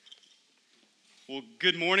Well,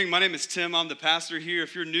 good morning. My name is Tim. I'm the pastor here.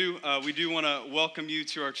 If you're new, we do want to welcome you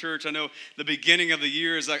to our church. I know the beginning of the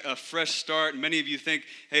year is like a fresh start. Many of you think,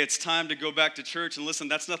 hey, it's time to go back to church. And listen,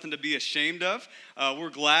 that's nothing to be ashamed of. We're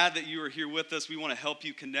glad that you are here with us. We want to help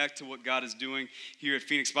you connect to what God is doing here at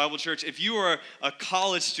Phoenix Bible Church. If you are a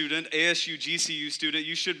college student, ASU, GCU student,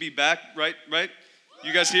 you should be back, right?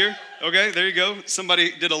 You guys here? Okay, there you go.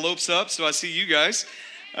 Somebody did a lopes up, so I see you guys.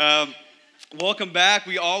 Welcome back.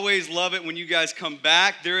 We always love it when you guys come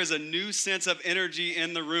back. There is a new sense of energy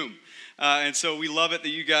in the room. And so we love it that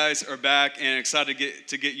you guys are back and excited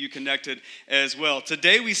to get you connected as well.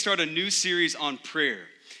 Today we start a new series on prayer.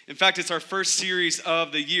 In fact, it's our first series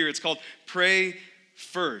of the year. It's called Pray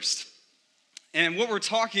First. And what we're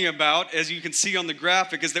talking about, as you can see on the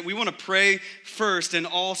graphic, is that we want to pray first in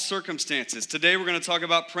all circumstances. Today we're going to talk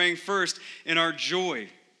about praying first in our joy.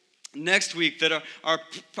 Next week, that our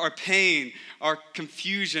pain, our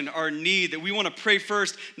confusion, our need, that we want to pray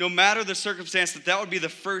first, no matter the circumstance, that would be the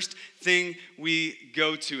first thing we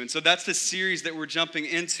go to. And so that's the series that we're jumping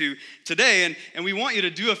into today. And we want you to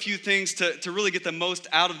do a few things to really get the most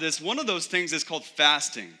out of this. One of those things is called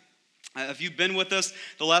fasting. If you've been with us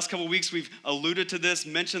the last couple of weeks, we've alluded to this,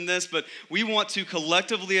 mentioned this, but we want to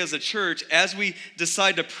collectively as a church, as we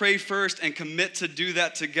decide to pray first and commit to do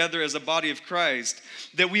that together as a body of Christ,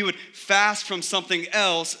 that we would fast from something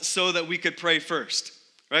else so that we could pray first,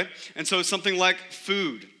 right? And so something like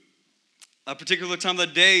food, a particular time of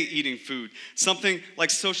the day eating food, something like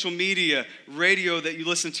social media, radio that you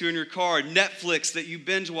listen to in your car, Netflix that you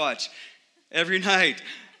binge watch every night,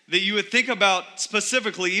 that you would think about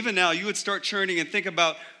specifically, even now, you would start churning and think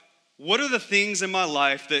about, what are the things in my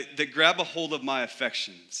life that grab a hold of my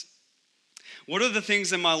affections? What are the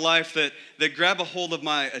things in my life that grab a hold of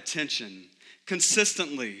my attention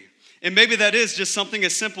consistently? And maybe that is just something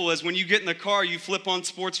as simple as when you get in the car, you flip on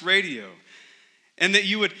sports radio. And that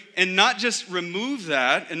you would, and not just remove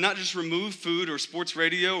that, and not just remove food or sports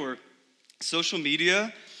radio or social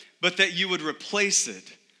media, but that you would replace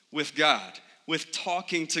it with God, with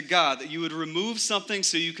talking to God, that you would remove something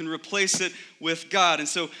so you can replace it with God. And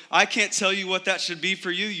so I can't tell you what that should be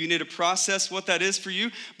for you. You need to process what that is for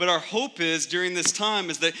you. But our hope is during this time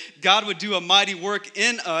is that God would do a mighty work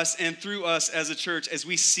in us and through us as a church as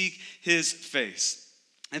we seek his face.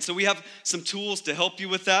 And so we have some tools to help you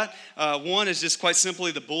with that. One is just quite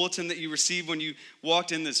simply the bulletin that you received when you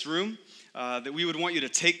walked in this room. That we would want you to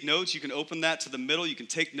take notes. You can open that to the middle. You can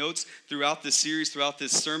take notes throughout this series, throughout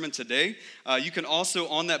this sermon today. You can also,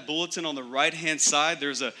 on that bulletin on the right-hand side,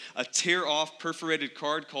 there's a tear-off perforated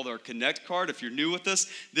card called our Connect card. If you're new with us,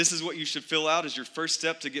 this is what you should fill out as your first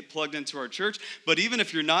step to get plugged into our church. But even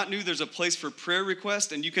if you're not new, there's a place for prayer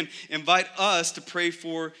requests, and you can invite us to pray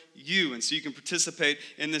for you. And so you can participate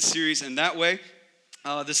in this series in that way.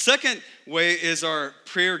 The second way is our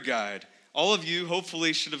prayer guide. All of you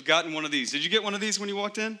hopefully should have gotten one of these. Did you get one of these when you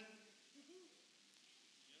walked in?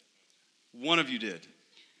 One of you did.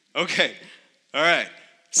 Okay. All right.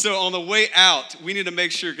 So on the way out, we need to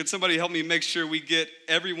make sure, could somebody help me make sure we get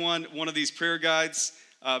everyone one of these prayer guides?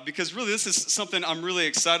 Because really this is something I'm really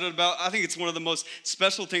excited about. I think it's one of the most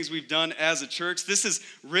special things we've done as a church. This is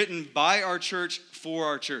written by our church for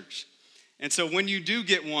our church. And so when you do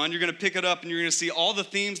get one, you're going to pick it up and you're going to see all the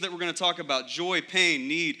themes that we're going to talk about: joy, pain,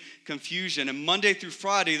 need, confusion. And Monday through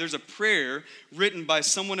Friday, there's a prayer written by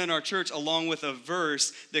someone in our church along with a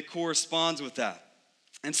verse that corresponds with that.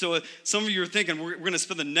 And so some of you are thinking, we're going to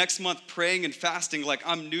spend the next month praying and fasting. Like,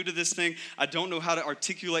 I'm new to this thing. I don't know how to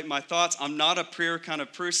articulate my thoughts. I'm not a prayer kind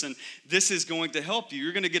of person. This is going to help you.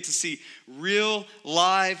 You're going to get to see real,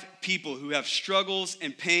 live people who have struggles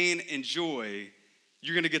and pain and joy.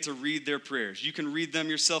 You're going to get to read their prayers. You can read them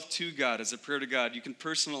yourself to God as a prayer to God. You can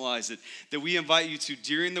personalize it. That we invite you to,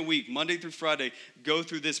 during the week, Monday through Friday, go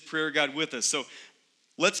through this prayer guide with us. So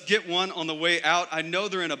let's get one on the way out. I know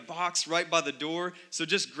they're in a box right by the door, so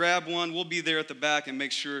just grab one. We'll be there at the back and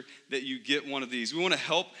make sure that you get one of these. We want to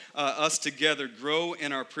help us together grow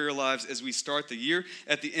in our prayer lives as we start the year.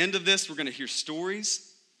 At the end of this, we're going to hear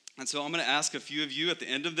stories. And so I'm going to ask a few of you at the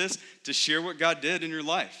end of this to share what God did in your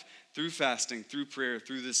life, through fasting, through prayer,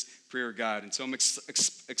 through this prayer guide. And so I'm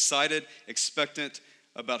excited, expectant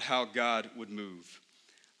about how God would move.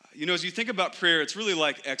 As you think about prayer, it's really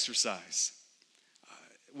like exercise.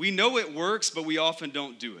 We know it works, but we often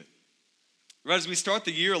don't do it. Right, as we start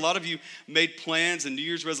the year, a lot of you made plans and New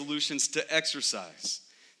Year's resolutions to exercise,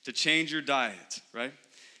 to change your diet, right?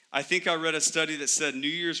 I think I read a study that said New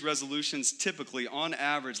Year's resolutions typically, on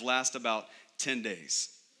average, last about 10 days.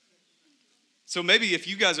 So maybe if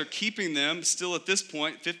you guys are keeping them still at this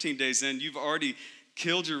point, 15 days in, you've already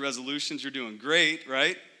killed your resolutions. You're doing great,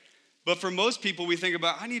 right? But for most people, we think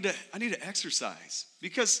about, I need to exercise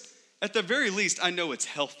because at the very least, I know it's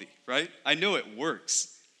healthy, right? I know it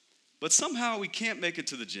works. But somehow we can't make it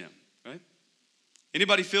to the gym, right?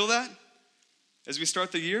 Anybody feel that as we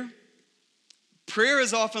start the year? Prayer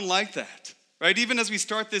is often like that, right? Even as we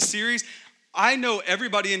start this series, I know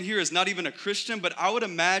everybody in here is not even a Christian, but I would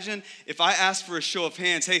imagine if I asked for a show of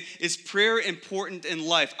hands, hey, is prayer important in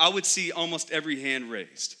life? I would see almost every hand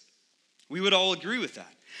raised. We would all agree with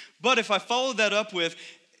that. But if I followed that up with,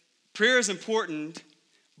 prayer is important,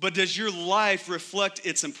 but does your life reflect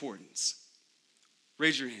its importance?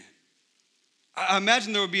 Raise your hand. I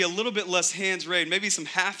imagine there would be a little bit less hands raised, maybe some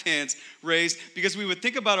half hands raised, because we would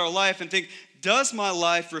think about our life and think, does my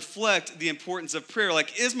life reflect the importance of prayer?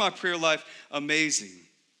 Like, is my prayer life amazing?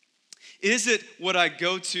 Is it what I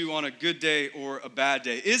go to on a good day or a bad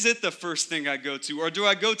day? Is it the first thing I go to? Or do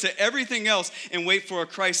I go to everything else and wait for a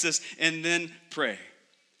crisis and then pray?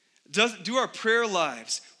 Do our prayer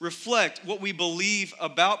lives reflect what we believe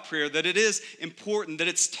about prayer, that it is important, that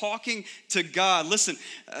it's talking to God? Listen,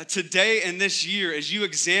 today and this year, as you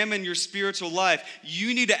examine your spiritual life,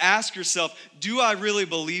 you need to ask yourself, do I really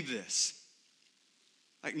believe this?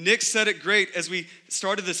 Like Nick said it great as we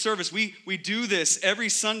started the service. We do this every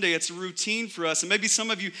Sunday. It's a routine for us. And maybe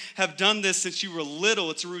some of you have done this since you were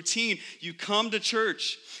little. It's a routine. You come to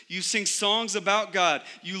church. You sing songs about God.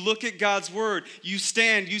 You look at God's word. You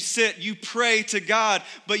stand, you sit, you pray to God,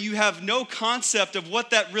 but you have no concept of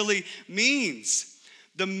what that really means.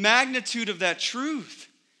 The magnitude of that truth.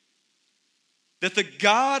 That the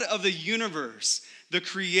God of the universe, the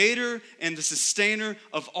creator and the sustainer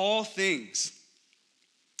of all things,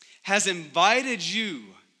 has invited you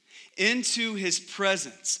into his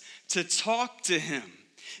presence to talk to him,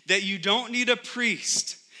 that you don't need a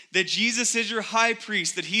priest, that Jesus is your high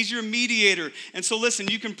priest, that he's your mediator. And so listen,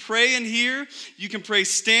 you can pray in here, you can pray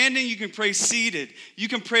standing, you can pray seated, you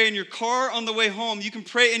can pray in your car on the way home, you can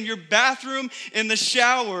pray in your bathroom, in the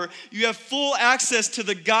shower. You have full access to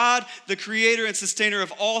the God, the creator and sustainer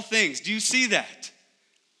of all things. Do you see that?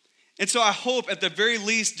 And so I hope at the very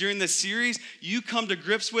least during this series, you come to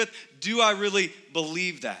grips with, do I really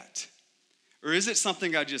believe that? Or is it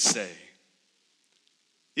something I just say?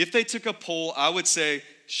 If they took a poll, I would say,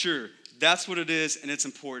 sure, that's what it is and it's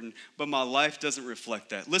important, but my life doesn't reflect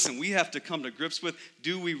that. Listen, we have to come to grips with,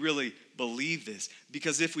 do we really believe this?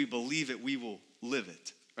 Because if we believe it, we will live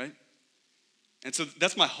it, right? And so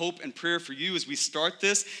that's my hope and prayer for you as we start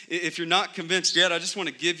this. If you're not convinced yet, I just want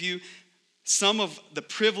to give you some of the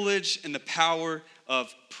privilege and the power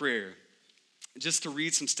of prayer. Just to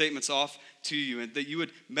read some statements off to you and that you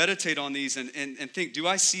would meditate on these and think, do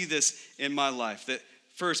I see this in my life? That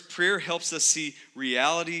first, prayer helps us see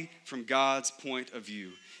reality from God's point of view.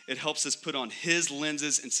 It helps us put on his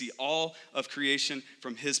lenses and see all of creation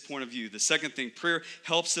from his point of view. The second thing, prayer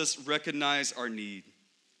helps us recognize our need.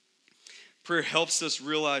 Prayer helps us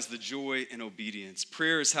realize the joy in obedience.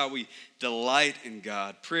 Prayer is how we delight in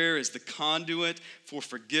God. Prayer is the conduit for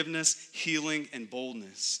forgiveness, healing, and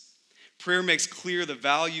boldness. Prayer makes clear the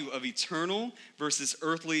value of eternal versus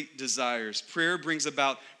earthly desires. Prayer brings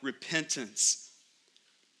about repentance.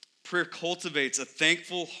 Prayer cultivates a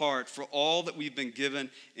thankful heart for all that we've been given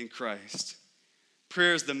in Christ.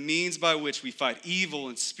 Prayer is the means by which we fight evil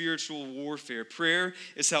and spiritual warfare. Prayer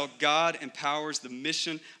is how God empowers the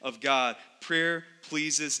mission of God. Prayer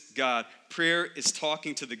pleases God. Prayer is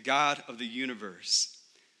talking to the God of the universe.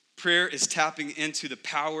 Prayer is tapping into the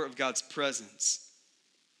power of God's presence.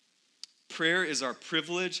 Prayer is our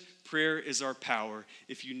privilege. Prayer is our power.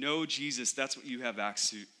 If you know Jesus, that's what you have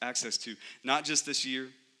access to. Not just this year,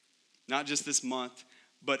 not just this month,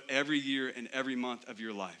 but every year and every month of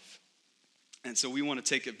your life. And so we want to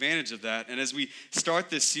take advantage of that. And as we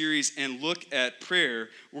start this series and look at prayer,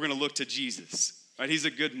 we're going to look to Jesus. Right? He's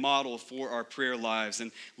a good model for our prayer lives.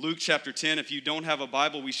 And Luke chapter 10, if you don't have a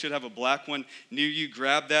Bible, we should have a black one near you.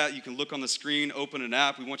 Grab that. You can look on the screen, open an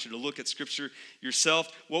app. We want you to look at Scripture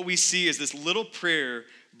yourself. What we see is this little prayer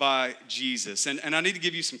by Jesus. And I need to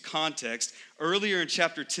give you some context. Earlier in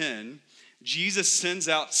chapter 10, Jesus sends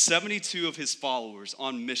out 72 of his followers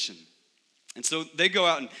on mission. And so they go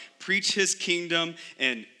out and preach his kingdom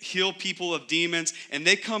and heal people of demons. And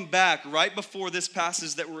they come back right before this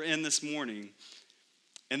passage that we're in this morning.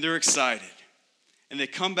 And they're excited. And they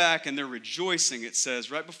come back and they're rejoicing, it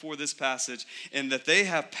says, right before this passage, and that they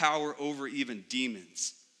have power over even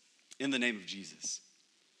demons in the name of Jesus.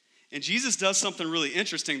 And Jesus does something really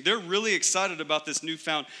interesting. They're really excited about this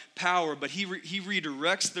newfound power, but he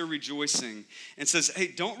redirects their rejoicing and says, hey,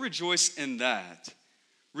 don't rejoice in that.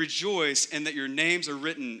 Rejoice in that your names are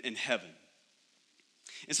written in heaven.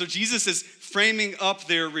 And so Jesus is framing up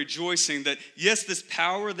their rejoicing that, yes, this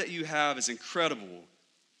power that you have is incredible,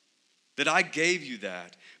 that I gave you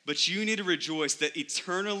that, but you need to rejoice that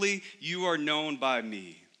eternally you are known by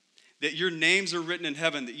me, that your names are written in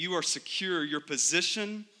heaven, that you are secure, your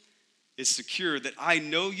position is secure, that I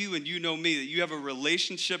know you and you know me, that you have a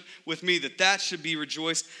relationship with me, that should be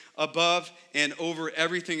rejoiced above and over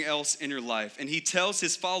everything else in your life. And he tells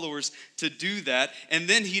his followers to do that, and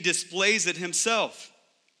then he displays it himself.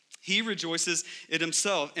 He rejoices in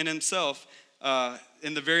himself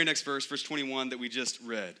in the very next verse, verse 21 that we just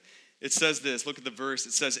read. It says this, look at the verse.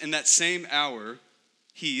 It says, in that same hour,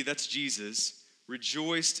 he, that's Jesus,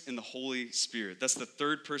 rejoiced in the Holy Spirit. That's the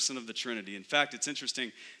third person of the Trinity. In fact, it's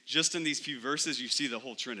interesting, just in these few verses, you see the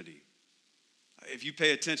whole Trinity. If you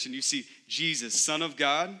pay attention, you see Jesus, Son of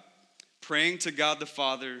God, praying to God the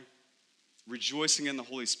Father, rejoicing in the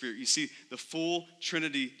Holy Spirit. You see the full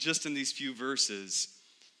Trinity just in these few verses.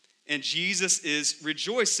 And Jesus is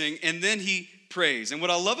rejoicing, and then he prays. And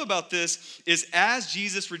what I love about this is as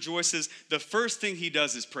Jesus rejoices, the first thing he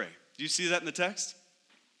does is pray. Do you see that in the text?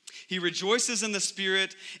 He rejoices in the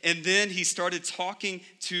Spirit, and then he started talking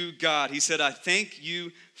to God. He said, I thank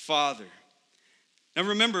you, Father. Now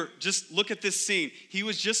remember, just look at this scene. He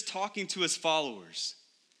was just talking to his followers.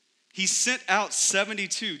 He sent out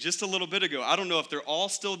 72 just a little bit ago. I don't know if they're all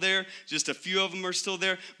still there, just a few of them are still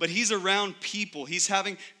there, but he's around people. He's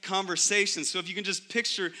having conversations. So if you can just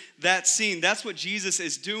picture that scene, that's what Jesus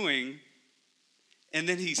is doing. And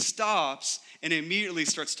then he stops and immediately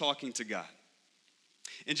starts talking to God.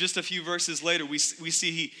 And just a few verses later, we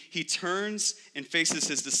see he turns and faces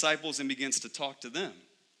his disciples and begins to talk to them.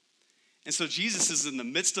 And so Jesus is in the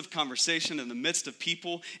midst of conversation, in the midst of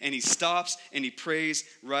people, and he stops and he prays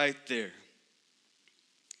right there.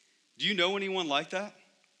 Do you know anyone like that?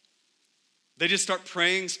 They just start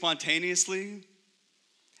praying spontaneously,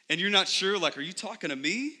 and you're not sure, like, are you talking to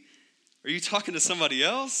me? Are you talking to somebody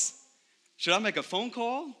else? Should I make a phone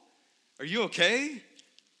call? Are you okay?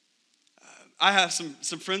 I have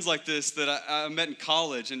some friends like this that I met in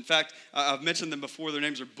college. In fact, I've mentioned them before. Their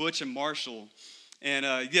names are Butch and Marshall. And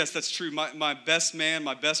yes, that's true. My best man,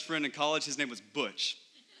 my best friend in college, his name was Butch.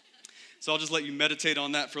 So I'll just let you meditate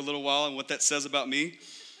on that for a little while and what that says about me.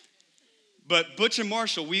 But Butch and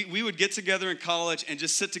Marshall, we would get together in college and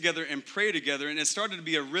just sit together and pray together. And it started to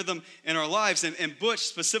be a rhythm in our lives. And Butch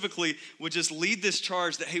specifically would just lead this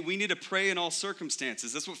charge that, hey, we need to pray in all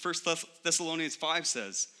circumstances. That's what 1 Thessalonians 5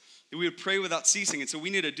 says. We would pray without ceasing, and so we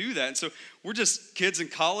need to do that. And so we're just kids in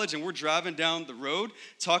college, and we're driving down the road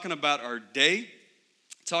talking about our day,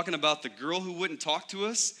 talking about the girl who wouldn't talk to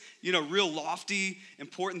us, real lofty,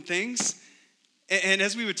 important things. And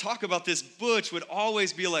as we would talk about this, Butch would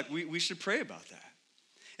always be like, we should pray about that.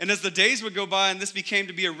 And as the days would go by and this became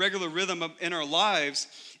to be a regular rhythm in our lives,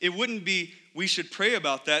 it wouldn't be, we should pray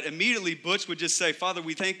about that. Immediately, Butch would just say, Father,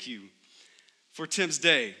 we thank you for Tim's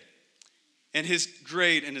day and his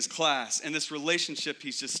grade and his class and this relationship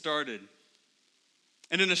he's just started.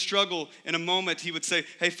 And in a struggle, in a moment, he would say,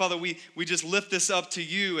 hey, Father, we just lift this up to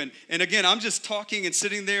you. And again, I'm just talking and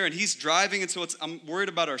sitting there, and he's driving, and so I'm worried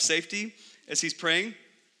about our safety as he's praying,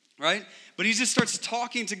 right? But he just starts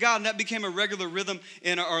talking to God, and that became a regular rhythm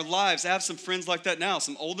in our lives. I have some friends like that now,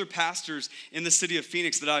 some older pastors in the city of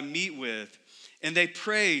Phoenix that I meet with, and they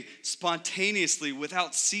pray spontaneously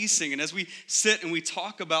without ceasing. And as we sit and we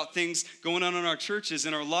talk about things going on in our churches,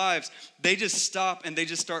 in our lives, they just stop and they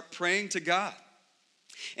just start praying to God.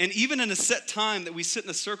 And even in a set time that we sit in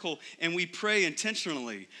a circle and we pray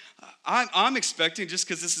intentionally, I'm expecting, just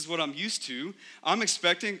because this is what I'm used to, I'm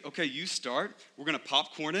expecting, okay, you start, we're going to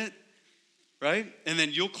popcorn it, right? And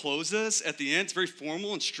then you'll close us at the end. It's very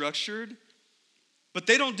formal and structured. But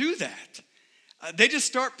they don't do that. They just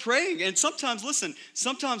start praying. And sometimes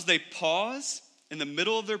they pause in the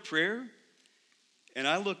middle of their prayer. And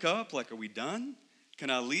I look up like, are we done?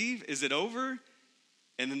 Can I leave? Is it over?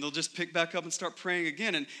 And then they'll just pick back up and start praying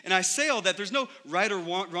again. And I say all that. There's no right or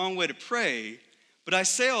wrong way to pray. But I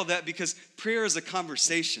say all that because prayer is a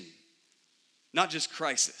conversation, not just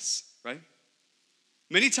crisis, right?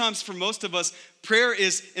 Many times for most of us, prayer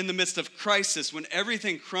is in the midst of crisis when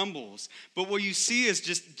everything crumbles. But what you see is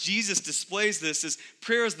just Jesus displays this is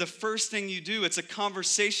prayer is the first thing you do. It's a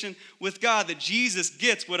conversation with God that Jesus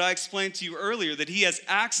gets what I explained to you earlier, that he has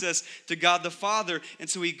access to God the Father. And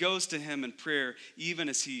so he goes to him in prayer even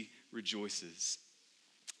as he rejoices.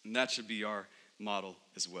 And that should be our model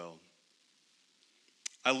as well.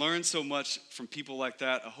 I learned so much from people like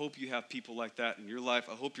that. I hope you have people like that in your life.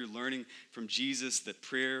 I hope you're learning from Jesus that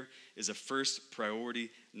prayer is a first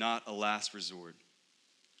priority, not a last resort.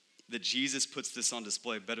 that Jesus puts this on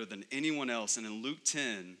display better than anyone else. And in Luke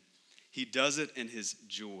 10, he does it in his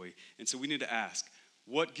joy. And so we need to ask,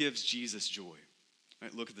 what gives Jesus joy? All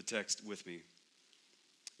right, look at the text with me.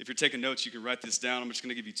 If you're taking notes, you can write this down. I'm just going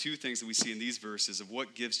to give you two things that we see in these verses of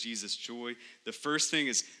what gives Jesus joy. The first thing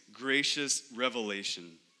is gracious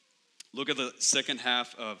revelation. Look at the second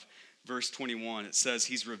half of verse 21. It says,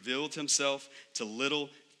 he's revealed himself to little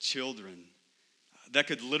children. That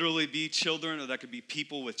could literally be children, or that could be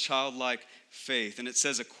people with childlike faith. And it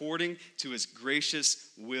says, according to his gracious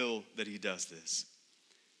will that he does this.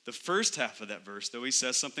 The first half of that verse, though, he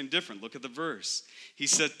says something different. Look at the verse. He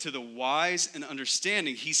said, to the wise and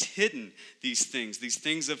understanding, he's hidden these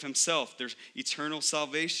things of himself. There's eternal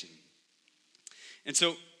salvation. And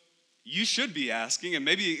so you should be asking, and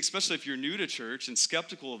maybe especially if you're new to church and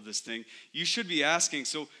skeptical of this thing, you should be asking,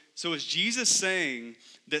 so is Jesus saying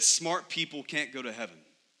that smart people can't go to heaven?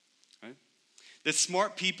 Right? That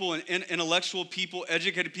smart people and intellectual people,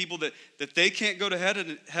 educated people, that they can't go to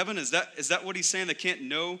heaven? Is that what he's saying? They can't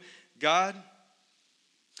know God?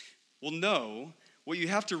 Well, no. What you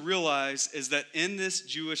have to realize is that in this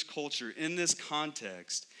Jewish culture, in this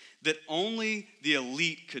context, that only the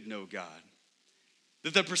elite could know God.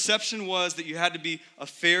 That the perception was that you had to be a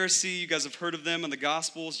Pharisee. You guys have heard of them in the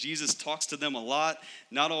Gospels. Jesus talks to them a lot,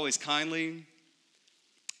 not always kindly.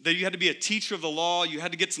 That you had to be a teacher of the law. You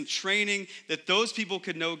had to get some training, that those people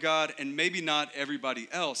could know God and maybe not everybody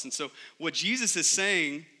else. And so what Jesus is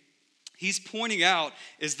saying, he's pointing out,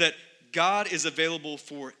 is that God is available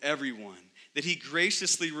for everyone. That he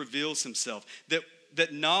graciously reveals himself.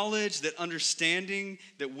 That knowledge, that understanding,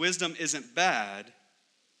 that wisdom isn't bad,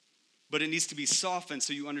 but it needs to be softened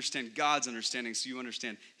so you understand God's understanding, so you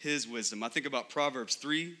understand his wisdom. I think about Proverbs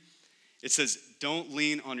 3. It says, don't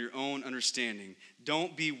lean on your own understanding.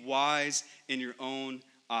 Don't be wise in your own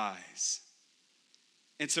eyes.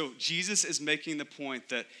 And so Jesus is making the point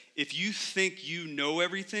that if you think you know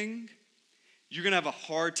everything, you're going to have a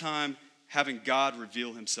hard time having God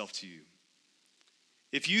reveal himself to you.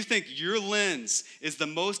 If you think your lens is the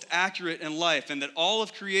most accurate in life and that all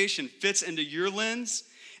of creation fits into your lens,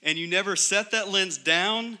 and you never set that lens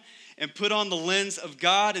down and put on the lens of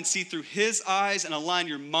God and see through his eyes and align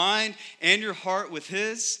your mind and your heart with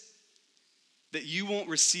his, that you won't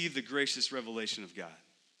receive the gracious revelation of God.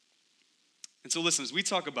 And so listen, as we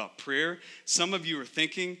talk about prayer, some of you are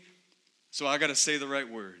thinking, so I got to say the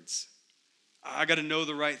right words. I got to know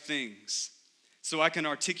the right things so I can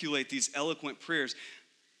articulate these eloquent prayers.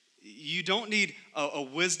 You don't need a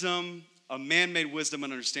wisdom, a man-made wisdom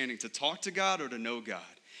and understanding to talk to God or to know God.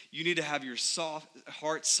 You need to have your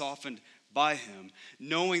heart softened by him,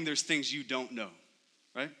 knowing there's things you don't know,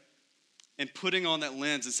 right? And putting on that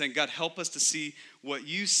lens and saying, God, help us to see what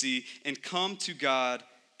you see and come to God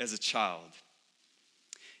as a child.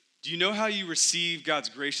 Do you know how you receive God's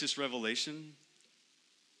gracious revelation?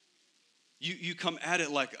 You come at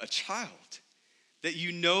it like a child, that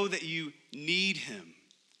you know that you need him,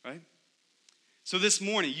 right? So this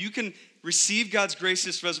morning, you can receive God's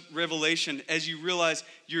gracious revelation as you realize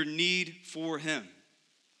your need for him.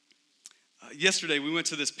 Yesterday, we went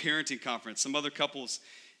to this parenting conference. Some other couples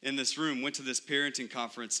in this room went to this parenting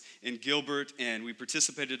conference in Gilbert, and we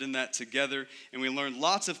participated in that together, and we learned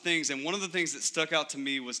lots of things. And one of the things that stuck out to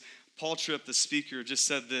me was Paul Tripp, the speaker, just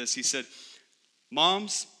said this. He said,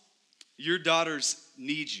 moms, your daughters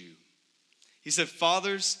need you. He said,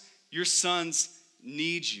 fathers, your sons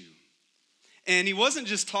need you. And he wasn't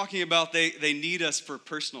just talking about they need us for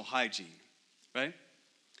personal hygiene, right?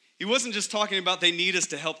 He wasn't just talking about they need us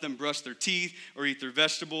to help them brush their teeth or eat their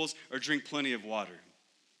vegetables or drink plenty of water.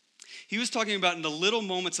 He was talking about in the little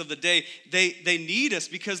moments of the day, they need us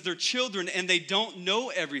because they're children and they don't know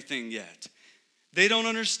everything yet. They don't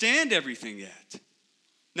understand everything yet.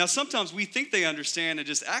 Now, sometimes we think they understand and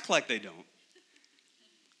just act like they don't.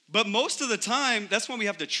 But most of the time, that's when we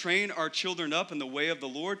have to train our children up in the way of the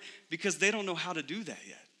Lord because they don't know how to do that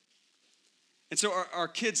yet. And so our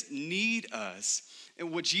kids need us.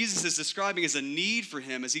 And what Jesus is describing is a need for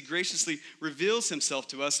him as he graciously reveals himself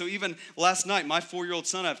to us. So even last night, my 4-year-old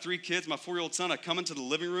son, I have 3 kids, my 4-year-old son, I come into the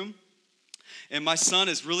living room, and my son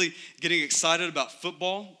is really getting excited about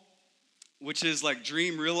football, which is like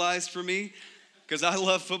dream realized for me because I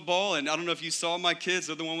love football. And I don't know if you saw my kids,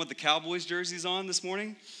 they're the one with the Cowboys jerseys on this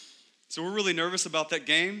morning. So we're really nervous about that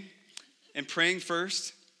game and praying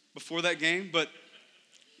first before that game. But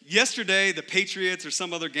yesterday, the Patriots or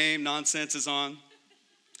some other game nonsense is on.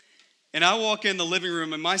 And I walk in the living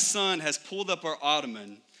room, and my son has pulled up our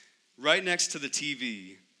ottoman right next to the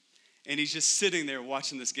TV, and he's just sitting there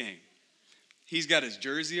watching this game. He's got his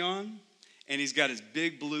jersey on, and he's got his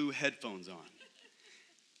big blue headphones on.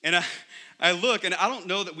 And I look, and I don't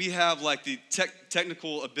know that we have like the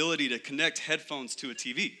technical ability to connect headphones to a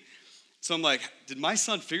TV. So I'm like, did my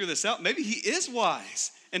son figure this out? Maybe he is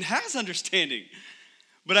wise and has understanding.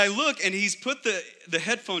 But I look, and he's put the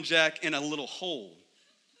headphone jack in a little hole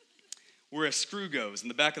where a screw goes in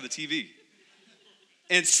the back of the TV.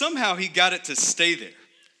 And somehow he got it to stay there.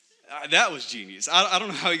 That was genius. I don't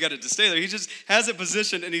know how he got it to stay there. He just has it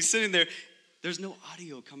positioned, and he's sitting there. There's no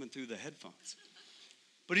audio coming through the headphones.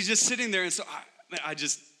 But he's just sitting there, and so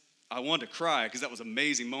I wanted to cry because that was an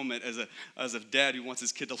amazing moment as a dad who wants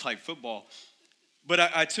his kid to like football. But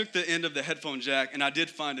I took the end of the headphone jack, and I did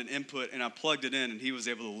find an input, and I plugged it in, and he was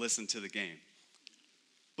able to listen to the game.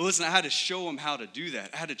 But listen, I had to show him how to do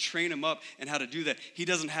that. I had to train him up in how to do that. He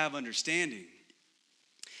doesn't have understanding.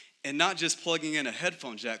 And not just plugging in a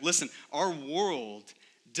headphone jack. Listen, our world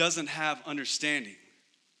doesn't have understanding.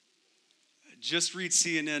 Just read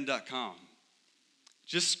CNN.com.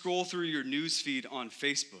 Just scroll through your news feed on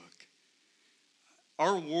Facebook.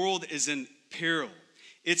 Our world is in peril.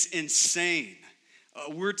 It's insane.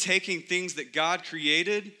 We're taking things that God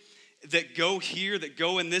created that go here, that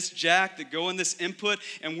go in this jack, that go in this input,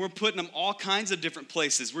 and we're putting them all kinds of different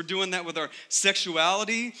places. We're doing that with our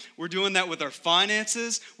sexuality. We're doing that with our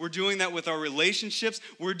finances. We're doing that with our relationships.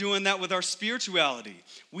 We're doing that with our spirituality.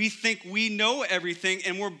 We think we know everything,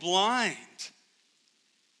 and we're blind.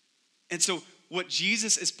 And so what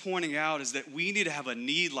Jesus is pointing out is that we need to have a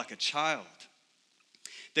need like a child.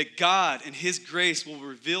 That God and his grace will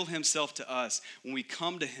reveal himself to us when we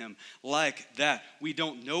come to him like that. We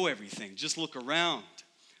don't know everything. Just look around.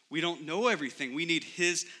 We don't know everything. We need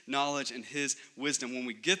his knowledge and his wisdom. When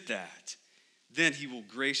we get that, then he will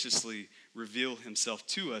graciously reveal himself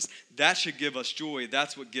to us. That should give us joy.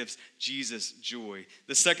 That's what gives Jesus joy.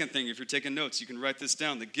 The second thing, if you're taking notes, you can write this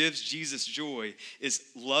down, that gives Jesus joy is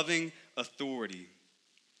loving authority.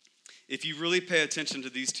 If you really pay attention to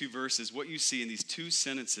these two verses, what you see in these two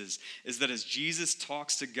sentences is that as Jesus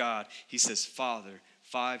talks to God, he says, Father,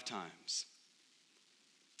 5 times.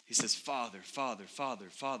 He says, Father, Father, Father,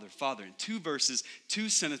 Father, Father. In 2 verses, 2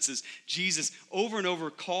 sentences, Jesus over and over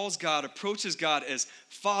calls God, approaches God as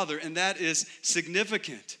Father, and that is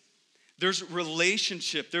significant. There's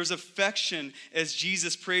relationship, there's affection as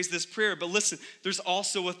Jesus prays this prayer. But listen, there's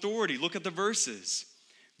also authority. Look at the verses.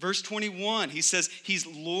 Verse 21, he says, he's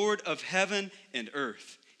Lord of heaven and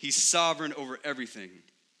earth. He's sovereign over everything.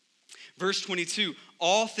 Verse 22,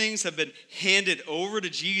 all things have been handed over to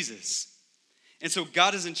Jesus. And so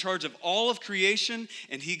God is in charge of all of creation,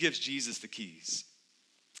 and he gives Jesus the keys.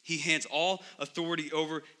 He hands all authority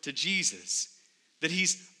over to Jesus. That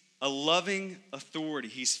he's a loving authority.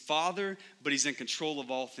 He's Father, but he's in control of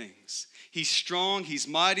all things. He's strong, he's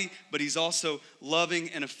mighty, but he's also loving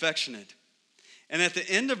and affectionate. And at the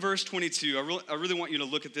end of verse 22, I really want you to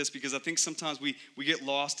look at this because I think sometimes we get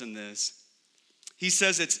lost in this. He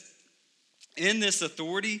says it's in this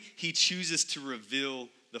authority, he chooses to reveal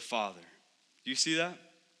the Father. Do you see that?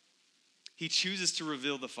 He chooses to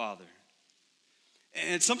reveal the Father.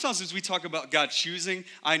 And sometimes as we talk about God choosing,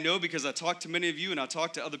 I know because I talk to many of you and I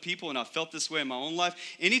talk to other people and I felt this way in my own life.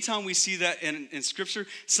 Anytime we see that in Scripture,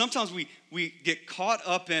 sometimes we get caught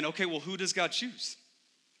up in, okay, well, who does God choose?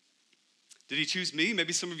 Did he choose me?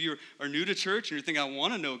 Maybe some of you are new to church and you're thinking, I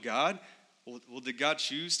want to know God. Well, did God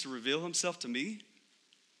choose to reveal himself to me?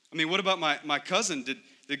 I mean, what about my cousin?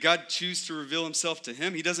 Did God choose to reveal himself to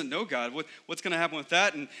him? He doesn't know God. What's going to happen with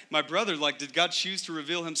that? And my brother, did God choose to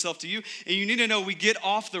reveal himself to you? And you need to know we get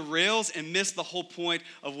off the rails and miss the whole point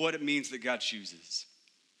of what it means that God chooses.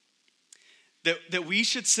 That we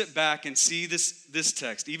should sit back and see this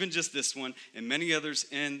text, even just this one, and many others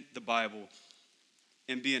in the Bible,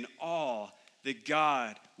 and be in awe that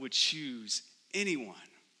God would choose anyone.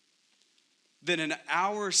 That in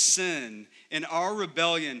our sin, in our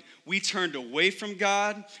rebellion, we turned away from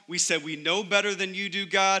God. We said, we know better than you do,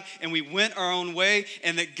 God, and we went our own way,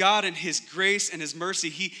 and that God in his grace and his mercy,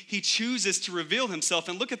 he chooses to reveal himself.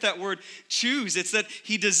 And look at that word, choose. It's that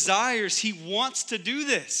he desires, he wants to do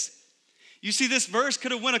this. You see, this verse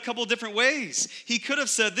could have went a couple different ways. He could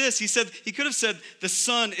have said this. He could have said, the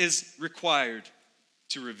Son is required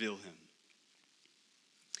to reveal him.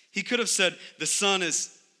 He could have said, the Son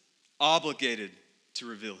is obligated to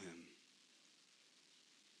reveal him.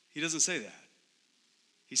 He doesn't say that.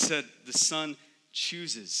 He said, the Son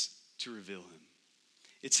chooses to reveal him.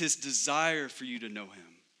 It's his desire for you to know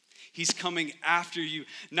him. He's coming after you,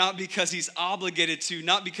 not because he's obligated to,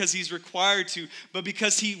 not because he's required to, but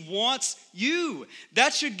because he wants you.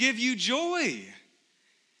 That should give you joy.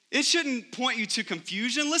 It shouldn't point you to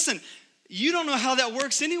confusion. Listen, you don't know how that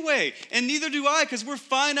works anyway, and neither do I, because we're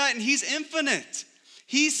finite and he's infinite.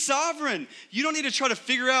 He's sovereign. You don't need to try to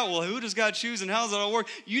figure out, well, who does God choose and how does that all work?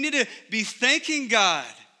 You need to be thanking God,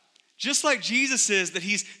 just like Jesus is, that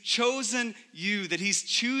he's chosen you, that he's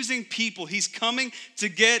choosing people. He's coming to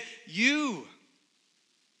get you.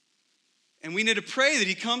 And we need to pray that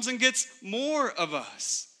he comes and gets more of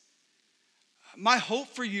us. My hope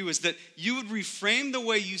for you is that you would reframe the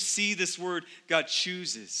way you see this word, God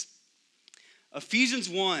chooses. Ephesians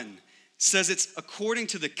 1 says it's according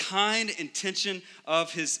to the kind intention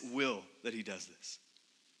of his will that he does this.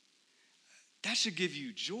 That should give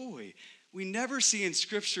you joy. We never see in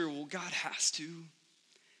Scripture, well, God has to.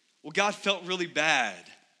 Well, God felt really bad,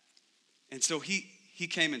 and so he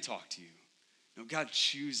came and talked to you. No, God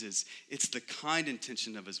chooses. It's the kind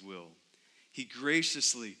intention of his will. He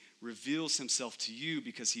graciously reveals himself to you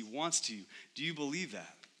because he wants to. Do you believe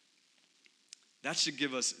that? That should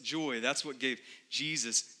give us joy. That's what gave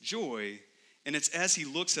Jesus joy. And it's as he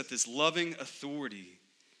looks at this loving authority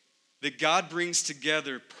that God brings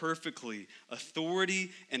together perfectly authority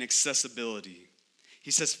and accessibility. He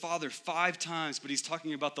says Father 5 times, but he's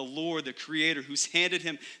talking about the Lord, the Creator, who's handed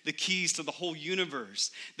him the keys to the whole universe,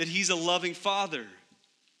 that he's a loving Father.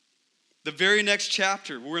 The very next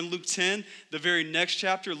chapter, we're in Luke 10, the very next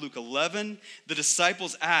chapter, Luke 11, the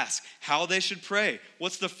disciples ask how they should pray.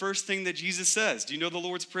 What's the first thing that Jesus says? Do you know the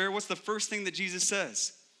Lord's Prayer? What's the first thing that Jesus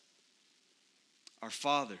says? Our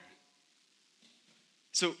Father.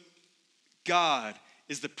 So God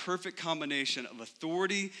is the perfect combination of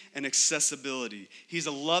authority and accessibility. He's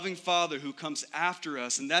a loving Father who comes after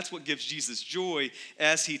us, and that's what gives Jesus joy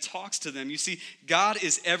as he talks to them. You see, God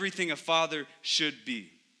is everything a father should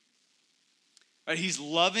be. Right? He's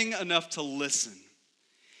loving enough to listen.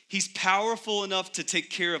 He's powerful enough to take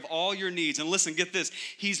care of all your needs. And listen, get this.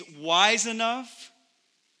 He's wise enough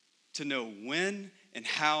to know when and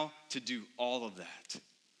how to do all of that.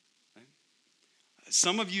 Right?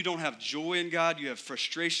 Some of you don't have joy in God. You have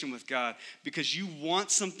frustration with God because you want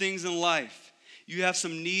some things in life. You have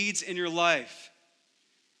some needs in your life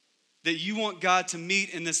that you want God to meet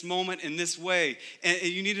in this moment, in this way. And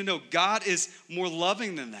you need to know God is more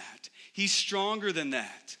loving than that. He's stronger than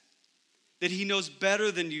that he knows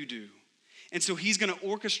better than you do. And so he's going to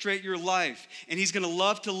orchestrate your life, and he's going to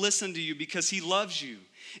love to listen to you because he loves you.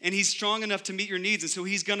 And he's strong enough to meet your needs, and so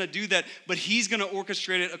he's going to do that, but he's going to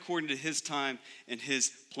orchestrate it according to his time and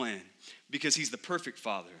his plan because he's the perfect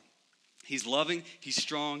Father. He's loving, he's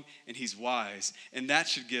strong, and he's wise. And that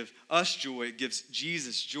should give us joy. It gives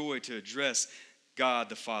Jesus joy to address God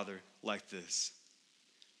the Father like this.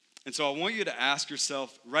 And so I want you to ask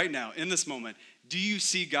yourself right now, in this moment, do you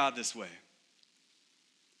see God this way?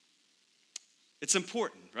 It's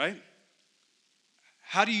important, right?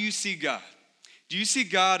 How do you see God? Do you see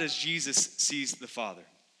God as Jesus sees the Father?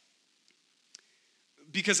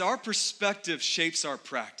 Because our perspective shapes our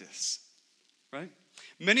practice, right?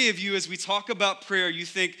 Many of you, as we talk about prayer, you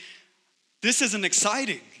think, this isn't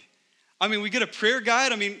exciting. I mean, we get a prayer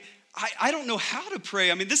guide. I mean, I don't know how to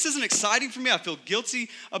pray. I mean, this isn't exciting for me. I feel guilty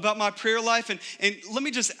about my prayer life. And let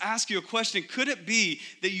me just ask you a question. Could it be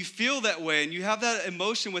that you feel that way and you have that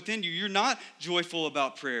emotion within you? You're not joyful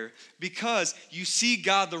about prayer because you see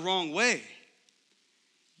God the wrong way.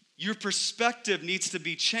 Your perspective needs to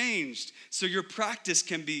be changed so your practice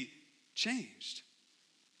can be changed.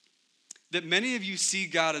 That many of you see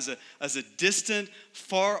God as a distant,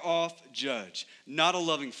 far-off judge, not a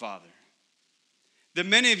loving Father. That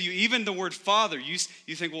many of you, even the word father, you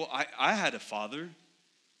think, well, I had a father.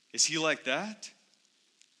 Is he like that?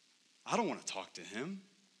 I don't want to talk to him.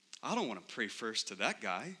 I don't want to pray first to that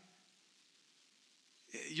guy.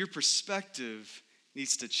 Your perspective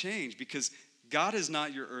needs to change because God is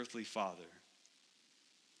not your earthly father.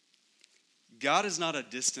 God is not a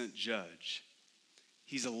distant judge.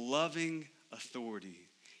 He's a loving authority.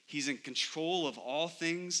 He's in control of all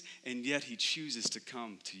things, and yet he chooses to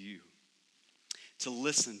come to you, to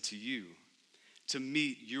listen to you, to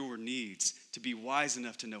meet your needs, to be wise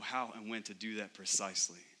enough to know how and when to do that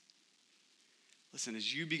precisely. Listen,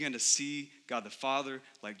 as you begin to see God the Father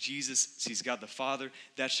like Jesus sees God the Father,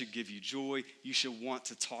 that should give you joy. You should want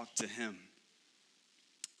to talk to him.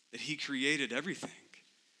 That he created everything,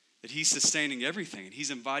 that he's sustaining everything, and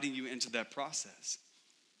he's inviting you into that process.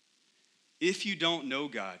 If you don't know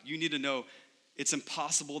God, you need to know it's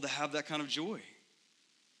impossible to have that kind of joy.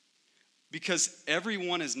 Because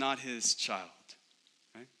everyone is not his child,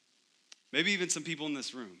 right? Maybe even some people in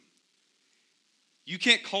this room. You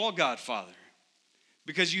can't call God Father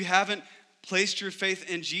because you haven't placed your faith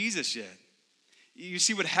in Jesus yet. You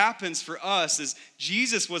see, what happens for us is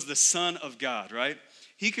Jesus was the Son of God, right?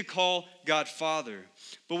 he could call God Father.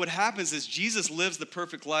 But what happens is Jesus lives the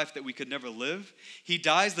perfect life that we could never live. He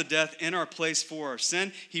dies the death in our place for our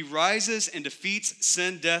sin. He rises and defeats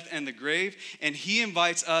sin, death, and the grave. And he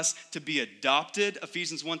invites us to be adopted.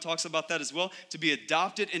 Ephesians 1 talks about that as well, to be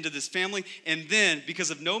adopted into this family. And then,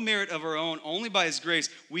 because of no merit of our own, only by his grace,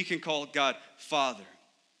 we can call God Father.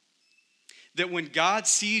 That when God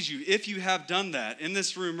sees you, if you have done that in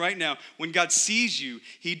this room right now, when God sees you,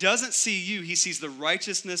 he doesn't see you, he sees the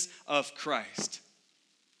righteousness of Christ.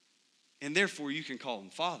 And therefore, you can call him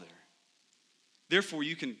Father. Therefore,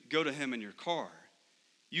 you can go to him in your car.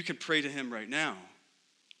 You can pray to him right now.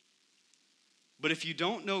 But if you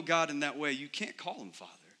don't know God in that way, you can't call him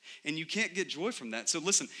Father. And you can't get joy from that. So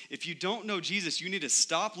listen, if you don't know Jesus, you need to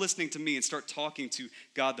stop listening to me and start talking to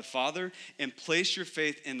God the Father and place your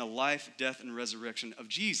faith in the life, death, and resurrection of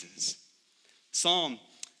Jesus. Psalm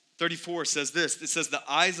 34 says this. It says, the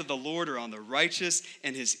eyes of the Lord are on the righteous,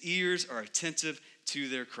 and his ears are attentive to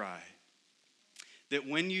their cry. That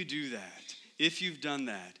when you do that, if you've done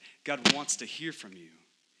that, God wants to hear from you.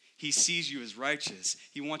 He sees you as righteous.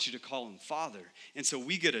 He wants you to call him Father. And so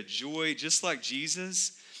we get a joy just like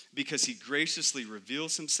Jesus, because he graciously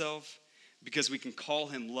reveals himself, because we can call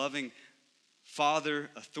him loving Father,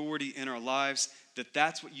 authority in our lives,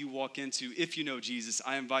 that's what you walk into. If you know Jesus,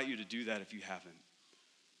 I invite you to do that if you haven't.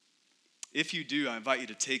 If you do, I invite you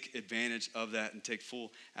to take advantage of that and take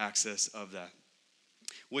full access of that.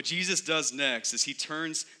 What Jesus does next is he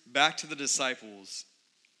turns back to the disciples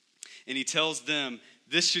and he tells them,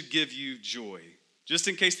 this should give you joy. Just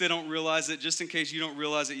in case they don't realize it, just in case you don't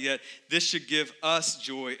realize it yet, this should give us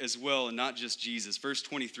joy as well, and not just Jesus. Verse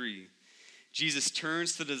 23, Jesus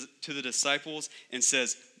turns to the disciples and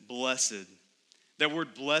says, blessed. That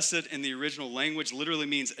word blessed in the original language literally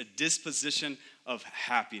means a disposition of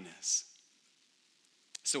happiness.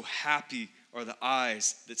 So happy are the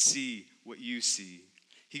eyes that see what you see.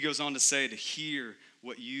 He goes on to say to hear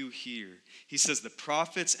what you hear. He says the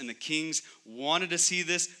prophets and the kings wanted to see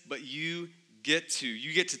this, but you get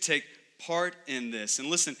to take part in this. And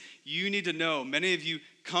listen, you need to know, many of you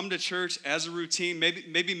come to church as a routine.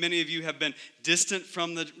 Maybe many of you have been distant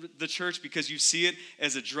from the church because you see it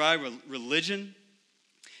as a dry religion,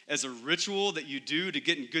 as a ritual that you do to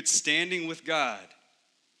get in good standing with God.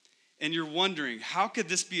 And you're wondering, how could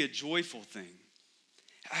this be a joyful thing?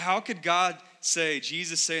 How could God say,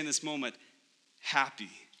 Jesus say in this moment,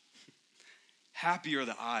 happy? Happy are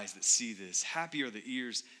the eyes that see this. Happy are the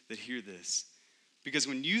ears that hear this. Because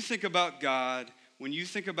when you think about God, when you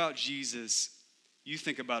think about Jesus, you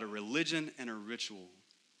think about a religion and a ritual.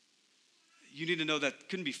 You need to know that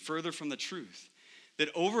couldn't be further from the truth. That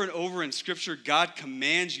over and over in Scripture, God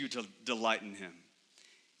commands you to delight in him.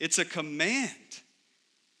 It's a command.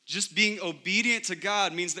 Just being obedient to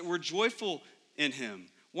God means that we're joyful in him.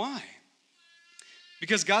 Why?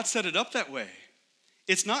 Because God set it up that way.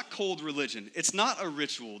 It's not cold religion. It's not a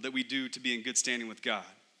ritual that we do to be in good standing with God.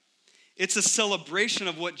 It's a celebration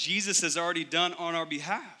of what Jesus has already done on our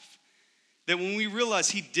behalf. That when we realize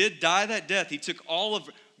he did die that death, he took all of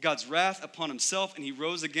God's wrath upon himself and he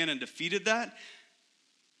rose again and defeated that.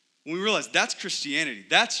 When we realize that's Christianity,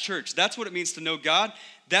 that's church, that's what it means to know God,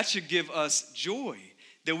 that should give us joy.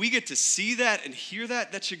 That we get to see that and hear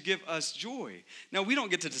that, that should give us joy. Now, we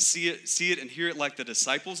don't get to see it and hear it like the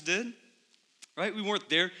disciples did, right? We weren't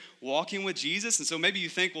there walking with Jesus, and so maybe you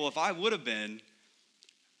think, well, if I would have been,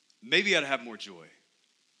 maybe I'd have more joy.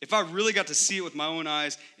 If I really got to see it with my own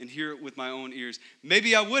eyes and hear it with my own ears,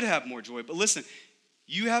 maybe I would have more joy. But listen,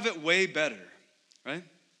 you have it way better, right?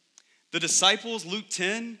 The disciples, Luke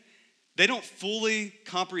 10, they don't fully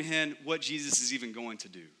comprehend what Jesus is even going to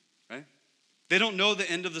do, right? They don't know the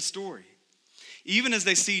end of the story. Even as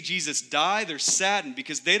they see Jesus die, they're saddened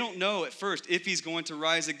because they don't know at first if he's going to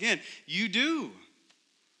rise again. You do.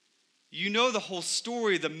 You know the whole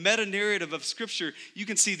story, the meta-narrative of Scripture. You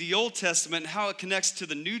can see the Old Testament and how it connects to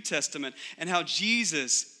the New Testament and how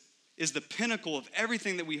Jesus is the pinnacle of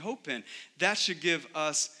everything that we hope in. That should give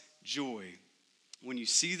us joy when you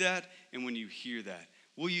see that and when you hear that.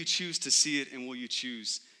 Will you choose to see it and will you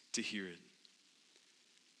choose to hear it?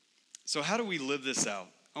 So how do we live this out?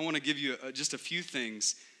 I want to give you just a few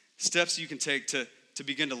things, steps you can take to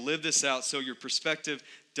begin to live this out so your perspective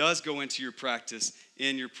does go into your practice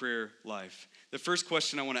in your prayer life. The first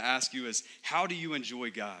question I want to ask you is, how do you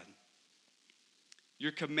enjoy God?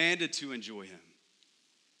 You're commanded to enjoy him.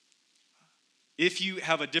 If you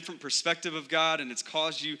have a different perspective of God and it's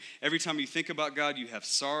caused you, every time you think about God, you have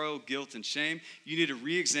sorrow, guilt, and shame, you need to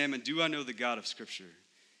re-examine, do I know the God of Scripture?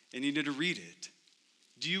 And you need to read it.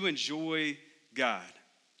 Do you enjoy God?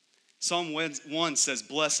 Psalm 1 says,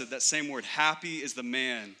 blessed, that same word, happy is the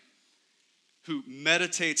man who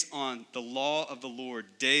meditates on the law of the Lord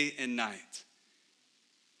day and night.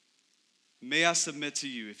 May I submit to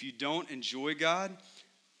you, if you don't enjoy God,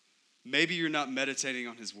 maybe you're not meditating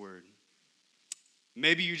on his word.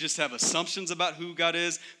 Maybe you just have assumptions about who God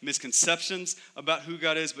is, misconceptions about who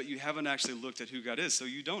God is, but you haven't actually looked at who God is, so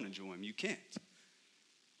you don't enjoy him. You can't.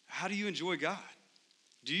 How do you enjoy God?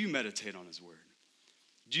 Do you meditate on his word?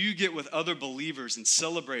 Do you get with other believers and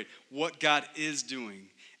celebrate what God is doing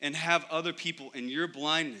and have other people in your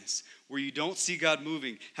blindness where you don't see God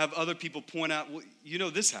moving, have other people point out, well, you know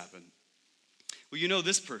this happened. Well, you know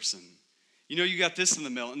this person. You know you got this in the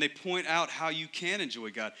mail, and they point out how you can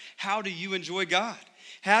enjoy God. How do you enjoy God?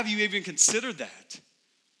 Have you even considered that?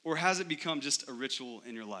 Or has it become just a ritual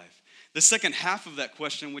in your life? The second half of that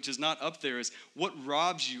question, which is not up there, is what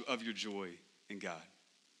robs you of your joy in God?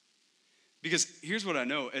 Because here's what I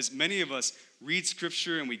know. As many of us read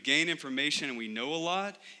scripture and we gain information and we know a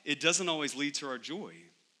lot, it doesn't always lead to our joy.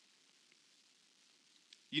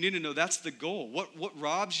 You need to know that's the goal. What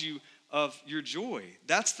robs you of your joy?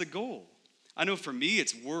 That's the goal. I know for me,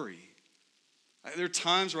 it's worry. There are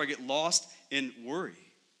times where I get lost in worry.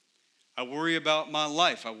 I worry about my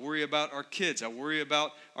life. I worry about our kids. I worry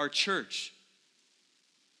about our church.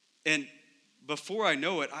 And before I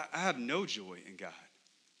know it, I have no joy in God.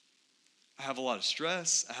 I have a lot of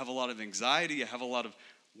stress. I have a lot of anxiety. I have a lot of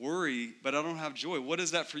worry, but I don't have joy. What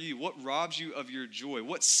is that for you? What robs you of your joy?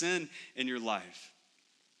 What sin in your life?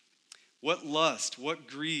 What lust? What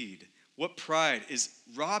greed? What pride is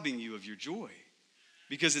robbing you of your joy?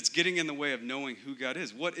 Because it's getting in the way of knowing who God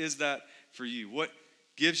is. What is that for you? What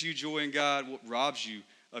gives you joy in God? What robs you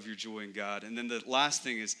of your joy in God? And then the last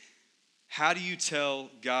thing is, how do you tell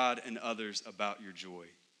God and others about your joy?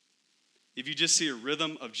 If you just see a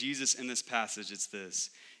rhythm of Jesus in this passage, it's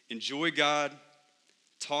this: enjoy God,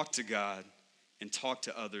 talk to God, and talk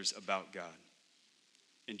to others about God.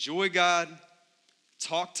 Enjoy God,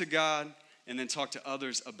 talk to God, and then talk to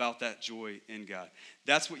others about that joy in God.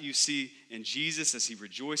 That's what you see in Jesus as he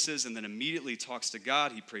rejoices and then immediately talks to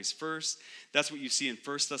God. He prays first. That's what you see in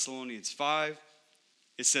 1 Thessalonians 5.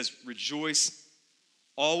 It says, rejoice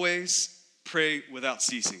always, pray without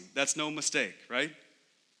ceasing. That's no mistake, right?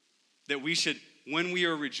 That we should, when we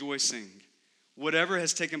are rejoicing, whatever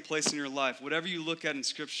has taken place in your life, whatever you look at in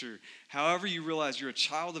Scripture, however you realize you're a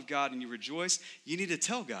child of God and you rejoice, you need to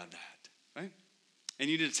tell God that, right? And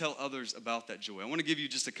you need to tell others about that joy. I want to give you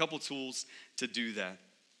just a couple tools to do that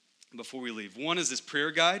before we leave. One is this prayer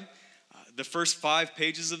guide. The first 5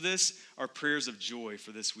 pages of this are prayers of joy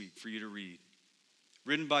for this week for you to read,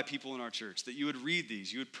 written by people in our church, that you would read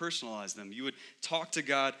these, you would personalize them, you would talk to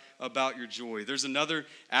God about your joy. There's another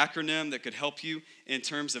acronym that could help you in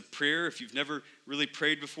terms of prayer. If you've never really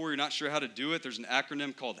prayed before, you're not sure how to do it, there's an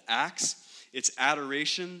acronym called ACTS. It's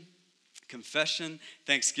adoration, confession,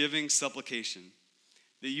 thanksgiving, supplication.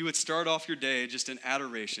 That you would start off your day just in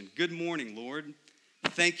adoration. Good morning, Lord.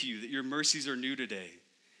 Thank you that your mercies are new today.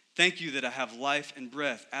 Thank you that I have life and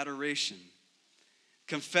breath. Adoration.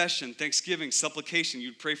 Confession, thanksgiving, supplication.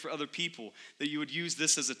 You'd pray for other people, that you would use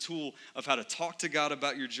this as a tool of how to talk to God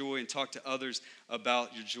about your joy and talk to others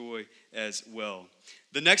about your joy as well.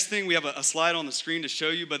 The next thing, we have a slide on the screen to show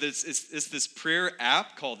you, but it's this prayer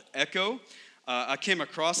app called Echo. I came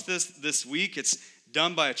across this week. It's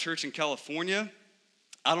done by a church in California.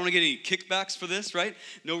 I don't want to get any kickbacks for this, right?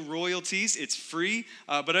 No royalties. It's free.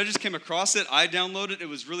 But I just came across it. I downloaded it. It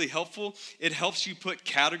was really helpful. It helps you put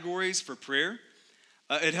categories for prayer.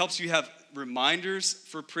 It helps you have reminders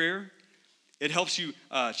for prayer. It helps you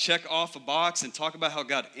check off a box and talk about how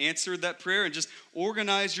God answered that prayer and just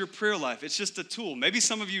organize your prayer life. It's just a tool. Maybe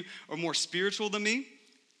some of you are more spiritual than me,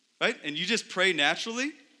 right? And you just pray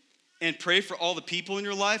naturally and pray for all the people in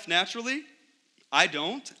your life naturally. I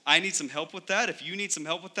don't. I need some help with that. If you need some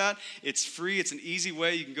help with that, it's free. It's an easy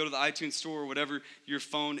way. You can go to the iTunes store or whatever your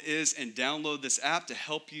phone is and download this app to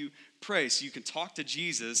help you pray. So you can talk to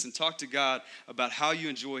Jesus and talk to God about how you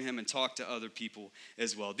enjoy him and talk to other people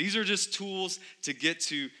as well. These are just tools to get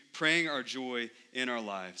to praying our joy in our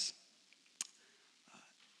lives.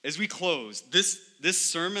 As we close, this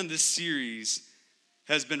sermon, this series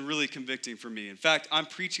has been really convicting for me. In fact, I'm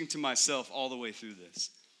preaching to myself all the way through this.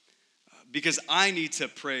 Because I need to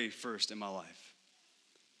pray first in my life.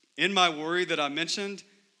 In my worry that I mentioned,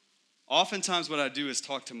 oftentimes what I do is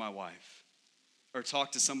talk to my wife or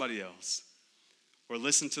talk to somebody else or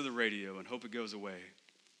listen to the radio and hope it goes away.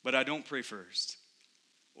 But I don't pray first.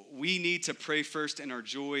 We need to pray first in our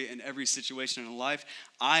joy in every situation in life.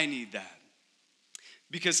 I need that.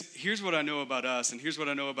 Because here's what I know about us, and here's what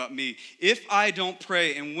I know about me. If I don't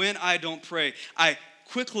pray, and when I don't pray, I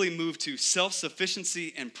quickly move to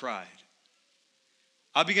self-sufficiency and pride.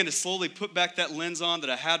 I begin to slowly put back that lens on that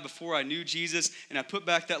I had before I knew Jesus, and I put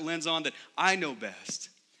back that lens on that I know best.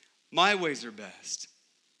 My ways are best.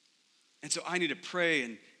 And so I need to pray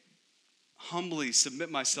and humbly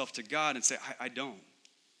submit myself to God and say, I don't.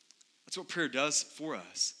 That's what prayer does for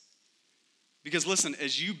us. Because listen,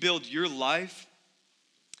 as you build your life,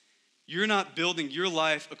 you're not building your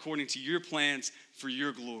life according to your plans for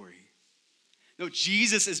your glory. No,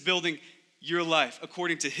 Jesus is building your life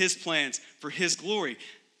according to his plans for his glory.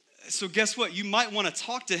 So guess what? You might want to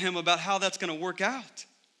talk to him about how that's going to work out.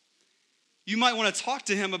 You might want to talk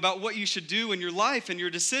to him about what you should do in your life and your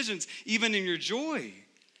decisions, even in your joy.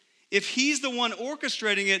 If he's the one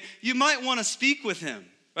orchestrating it, you might want to speak with him,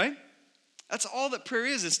 right? That's all that prayer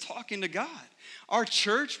is talking to God. Our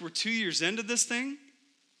church, we're 2 years into this thing.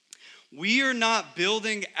 We are not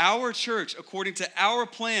building our church according to our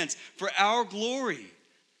plans for our glory.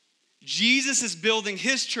 Jesus is building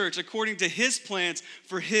his church according to his plans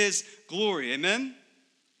for his glory. Amen?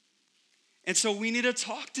 And so we need to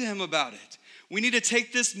talk to him about it. We need to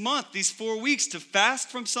take this month, these 4 weeks, to fast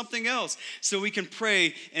from something else so we can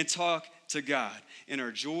pray and talk to God in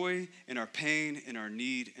our joy, in our pain, in our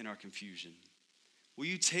need, in our confusion. Will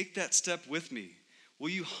you take that step with me? Will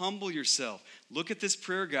you humble yourself? Look at this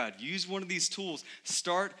prayer guide. Use one of these tools.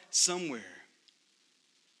 Start somewhere.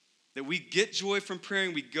 That we get joy from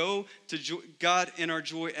praying. We go to God in our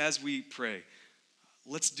joy as we pray.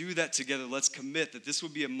 Let's do that together. Let's commit that this will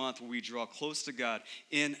be a month where we draw close to God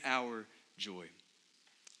in our joy.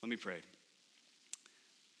 Let me pray.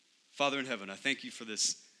 Father in heaven, I thank you for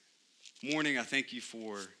this morning. I thank you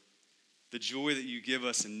for the joy that you give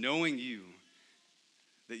us in knowing you,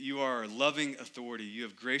 that you are our loving authority. You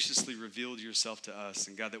have graciously revealed yourself to us.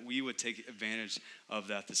 And God, that we would take advantage of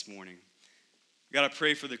that this morning. God, I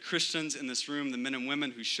pray for the Christians in this room, the men and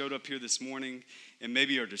women who showed up here this morning and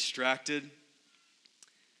maybe are distracted.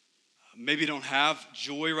 Maybe don't have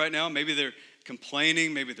joy right now. Maybe they're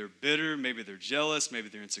complaining. Maybe they're bitter. Maybe they're jealous. Maybe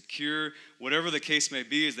they're insecure. Whatever the case may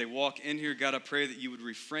be, as they walk in here, God, I pray that you would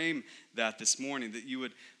reframe that this morning, that you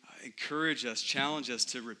would encourage us, challenge us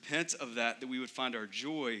to repent of that we would find our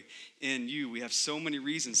joy in you. We have so many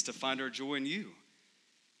reasons to find our joy in you.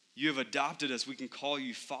 You have adopted us. We can call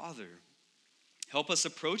you Father. Help us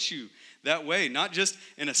approach you that way, not just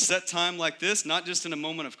in a set time like this, not just in a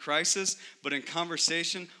moment of crisis, but in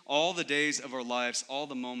conversation all the days of our lives, all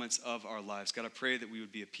the moments of our lives. God, I pray that we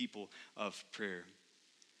would be a people of prayer.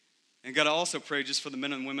 And God, I also pray just for the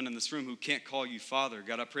men and women in this room who can't call you Father.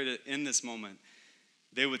 God, I pray that in this moment,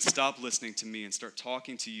 they would stop listening to me and start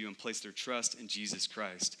talking to you and place their trust in Jesus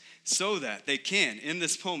Christ so that they can, in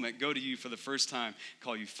this moment, go to you for the first time,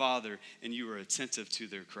 call you Father, and you are attentive to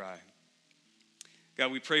their cry.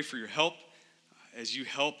 God, we pray for your help as you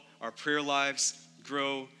help our prayer lives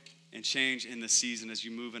grow and change in this season as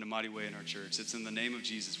you move in a mighty way in our church. It's in the name of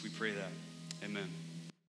Jesus we pray that. Amen.